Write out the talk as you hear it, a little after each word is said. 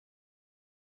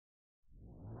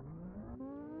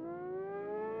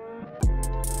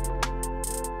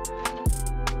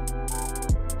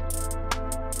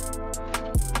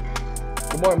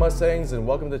Good morning, Mustangs, and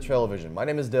welcome to Trailer-Vision. My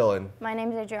name is Dylan. My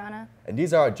name is Adriana. And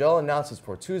these are our general announcements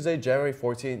for Tuesday, January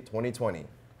 14, 2020.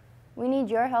 We need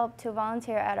your help to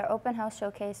volunteer at our open house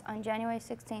showcase on January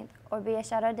 16th or be a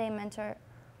Shadow Day mentor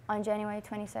on January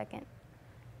 22nd.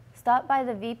 Stop by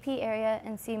the VP area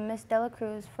and see Ms. Dela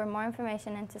Cruz for more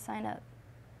information and to sign up.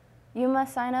 You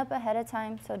must sign up ahead of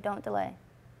time, so don't delay.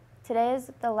 Today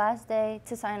is the last day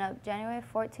to sign up, January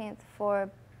 14th, for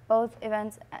both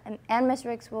events, and Ms.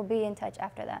 Ricks will be in touch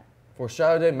after that. For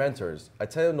Shadow Day mentors,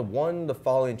 attend one of the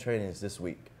following trainings this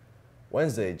week.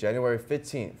 Wednesday, January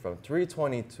 15th from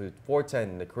 3:20 to 4:10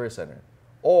 in the Career Center,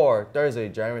 or Thursday,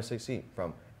 January 16th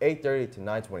from 8:30 to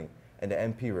 9:20 in the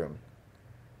MP room.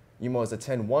 You must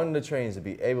attend one of the trainings to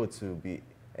be able to be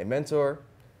a mentor.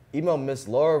 Email Ms.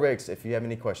 Laura Ricks if you have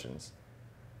any questions.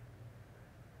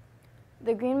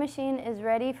 The Green Machine is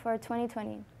ready for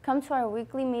 2020. Come to our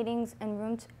weekly meetings in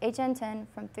room HN10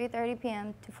 from 3:30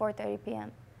 p.m. to 4:30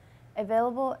 p.m.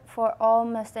 Available for all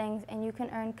Mustangs, and you can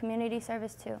earn community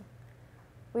service too.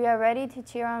 We are ready to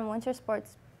cheer on winter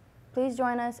sports. Please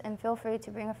join us and feel free to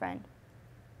bring a friend.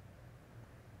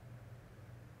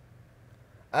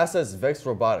 Access Vex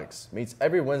Robotics meets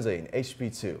every Wednesday in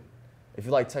HP2. If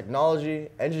you like technology,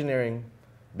 engineering,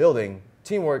 building,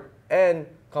 teamwork, and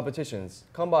competitions,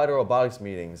 come by the robotics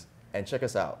meetings and check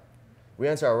us out. We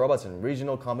enter our robots in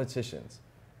regional competitions.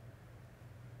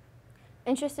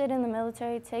 Interested in the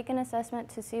military, take an assessment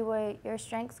to see where your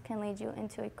strengths can lead you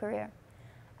into a career.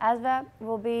 ASVAB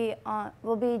will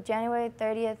be January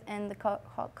 30th in the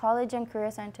College and Career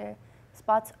Center.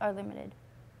 Spots are limited.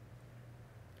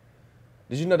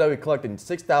 Did you know that we collected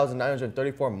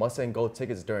 6,934 Mustang Gold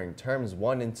tickets during terms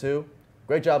 1 and 2?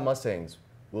 Great job, Mustangs.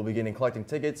 We'll be collecting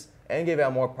tickets and giving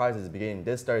out more prizes beginning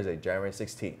this Thursday, January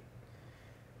 16th.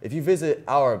 If you visit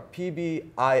our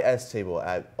PBIS table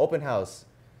at Open House,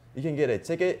 you can get a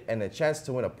ticket and a chance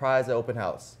to win a prize at Open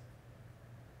House.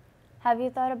 Have you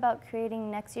thought about creating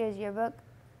next year's yearbook?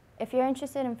 If you're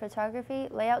interested in photography,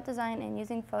 layout design, and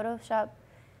using Photoshop,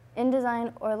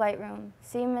 InDesign, or Lightroom,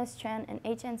 see Ms. Tran in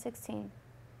HN16.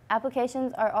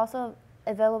 Applications are also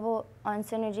available on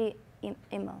Synergy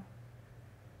email.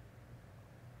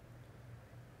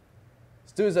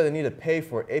 Students that need to pay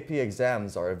for AP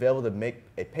exams are available to make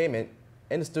a payment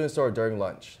in the student store during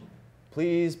lunch.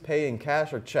 Please pay in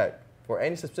cash or check. For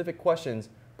any specific questions,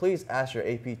 please ask your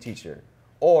AP teacher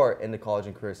or in the College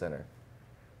and Career Center.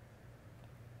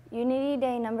 Unity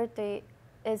Day number 3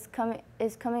 is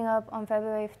coming up on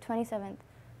February 27th.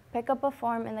 Pick up a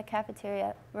form in the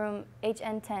cafeteria, room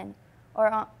HN10,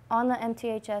 or on the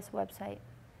MTHS website.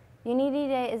 Unity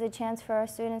Day is a chance for our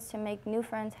students to make new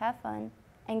friends, have fun,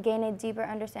 and gain a deeper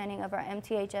understanding of our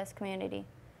MTHS community.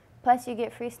 Plus, you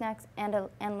get free snacks and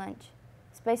lunch.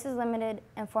 Space is limited,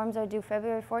 and forms are due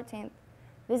February 14th.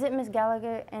 Visit Ms.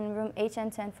 Gallagher in room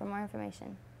HN10 for more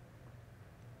information.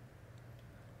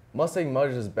 Mustang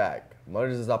Mothers is back.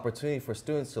 Mothers is an opportunity for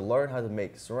students to learn how to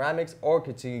make ceramics or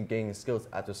continue gaining skills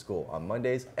after school on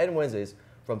Mondays and Wednesdays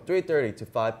from 3:30 to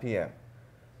 5 p.m.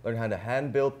 Learn how to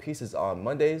hand build pieces on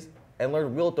Mondays and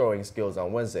learn wheel throwing skills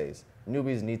on Wednesdays.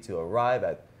 Newbies need to arrive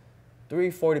at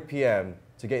 3:40 p.m.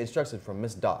 to get instructions from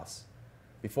Ms. Doss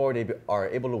before they are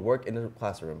able to work in the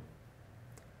classroom.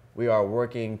 We are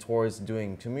working towards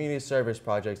doing community service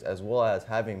projects as well as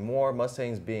having more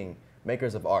Mustangs being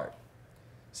makers of art.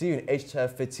 See you in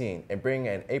HTF 15 and bring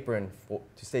an apron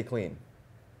to stay clean.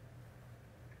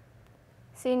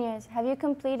 Seniors, have you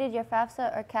completed your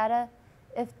FAFSA or CATA?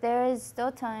 If there is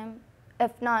still time,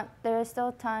 if not, there is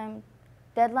still time.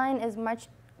 Deadline is March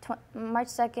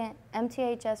 2nd.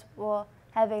 MTHS will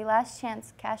have a last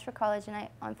chance cash for college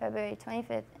night on February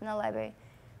 25th in the library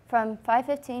from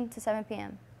 5:15 to 7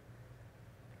 p.m.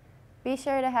 Be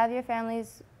sure to have your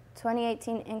family's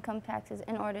 2018 income taxes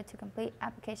in order to complete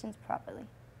applications properly.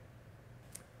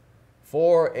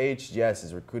 4-H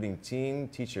is recruiting teen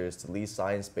teachers to lead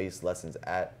science-based lessons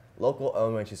at local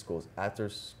elementary schools after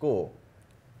school.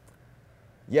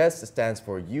 YES stands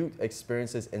for Youth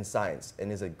Experiences in Science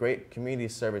and is a great community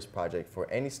service project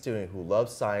for any student who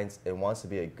loves science and wants to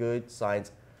be a good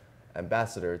science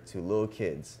ambassador to little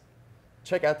kids.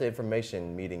 Check out the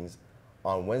information meetings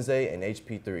on Wednesday in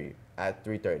HP3 at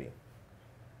 3:30.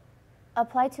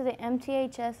 Apply to the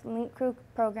MTHS Link Crew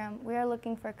program. We are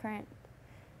looking for current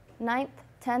 9th,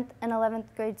 10th, and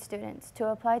 11th grade students to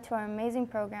apply to our amazing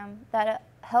program that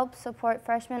helps support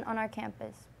freshmen on our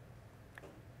campus.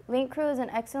 Link Crew is an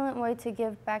excellent way to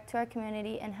give back to our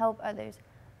community and help others.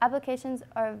 Applications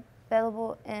are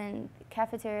available in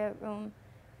cafeteria room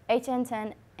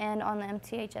HN10 and on the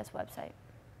MTHS website.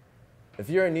 If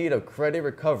you're in need of credit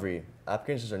recovery,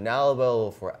 applications are now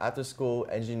available for after-school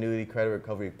Ingenuity Credit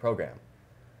Recovery Program.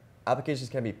 Applications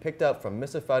can be picked up from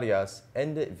Mr. Farias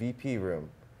in the VP room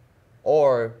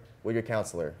or with your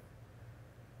counselor.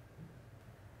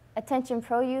 Attention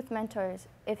Pro Youth Mentors.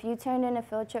 If you turned in a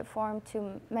field trip form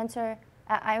to mentor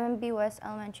at Iron B. West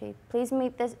Elementary, please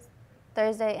meet this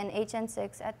Thursday in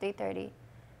HN6 at 3:30.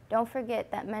 Don't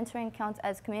forget that mentoring counts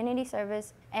as community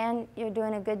service and you're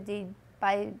doing a good deed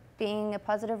by being a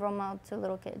positive role model to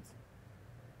little kids.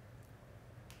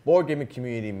 Board Gaming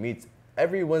Community meets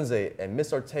every Wednesday in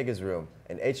Miss Ortega's room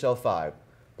in HL5.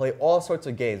 Play all sorts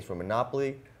of games from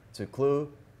Monopoly to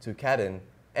Clue to Catan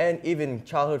and even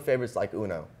childhood favorites like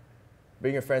Uno.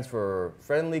 Bring your friends for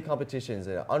friendly competitions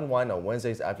and unwind on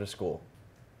Wednesdays after school.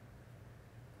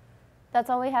 That's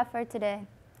all we have for today.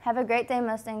 Have a great day,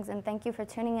 Mustangs, and thank you for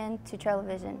tuning in to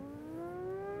Trailvision.